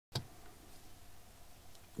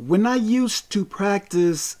When I used to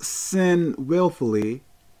practice sin willfully,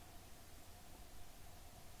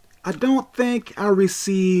 I don't think I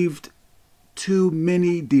received too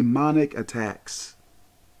many demonic attacks.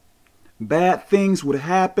 Bad things would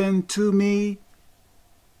happen to me,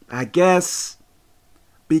 I guess,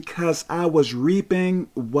 because I was reaping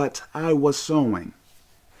what I was sowing.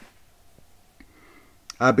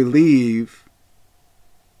 I believe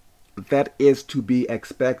that is to be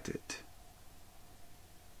expected.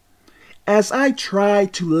 As I try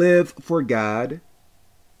to live for God,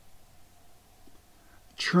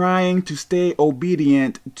 trying to stay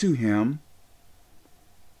obedient to Him,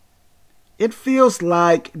 it feels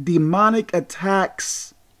like demonic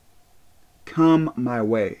attacks come my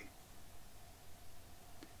way.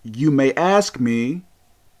 You may ask me,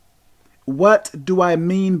 what do I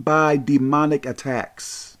mean by demonic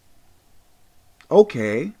attacks?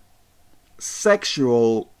 Okay,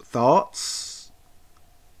 sexual thoughts,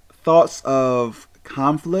 thoughts of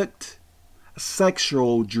conflict,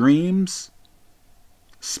 sexual dreams,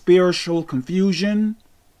 spiritual confusion,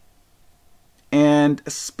 and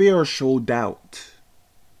spiritual doubt.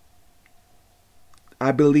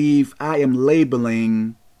 I believe I am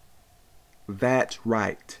labeling that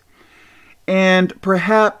right. And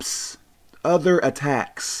perhaps other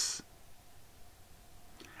attacks.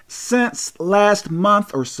 Since last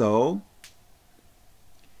month or so,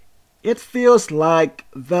 it feels like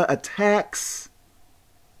the attacks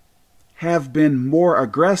have been more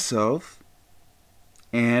aggressive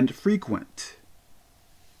and frequent.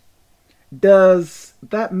 Does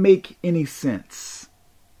that make any sense?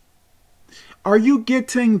 Are you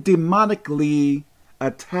getting demonically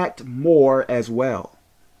attacked more as well?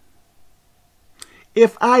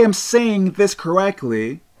 If I am saying this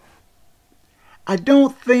correctly, I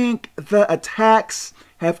don't think the attacks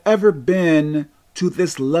have ever been to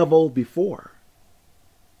this level before.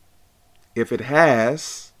 If it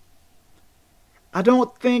has, I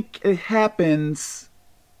don't think it happens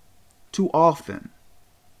too often.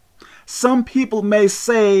 Some people may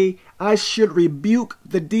say I should rebuke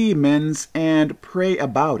the demons and pray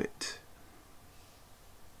about it.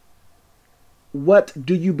 What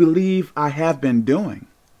do you believe I have been doing?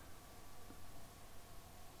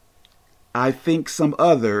 I think some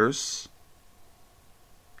others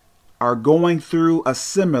are going through a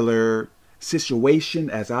similar situation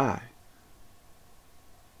as I.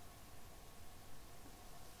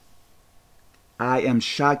 I am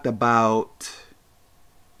shocked about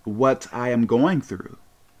what I am going through.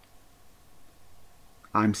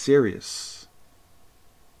 I'm serious.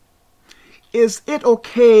 Is it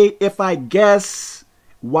okay if I guess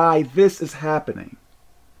why this is happening?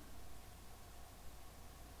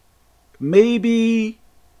 Maybe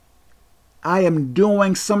I am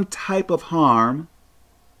doing some type of harm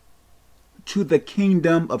to the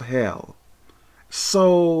kingdom of hell.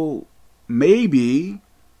 So maybe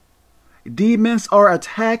demons are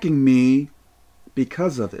attacking me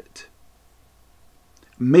because of it.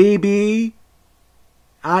 Maybe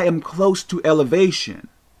I am close to elevation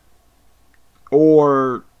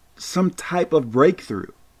or some type of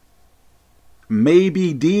breakthrough.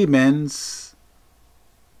 Maybe demons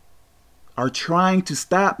are trying to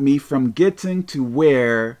stop me from getting to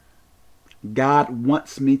where God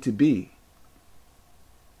wants me to be.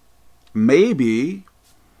 Maybe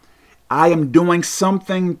I am doing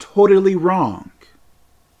something totally wrong.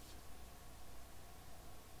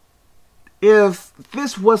 If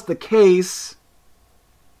this was the case,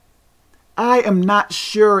 I am not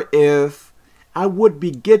sure if I would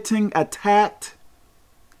be getting attacked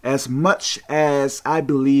as much as I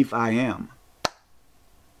believe I am.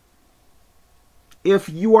 If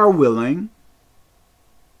you are willing,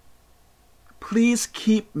 please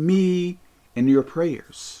keep me in your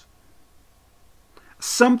prayers.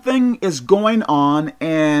 Something is going on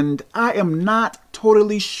and I am not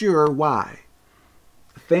totally sure why.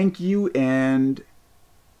 Thank you and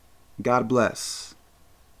God bless.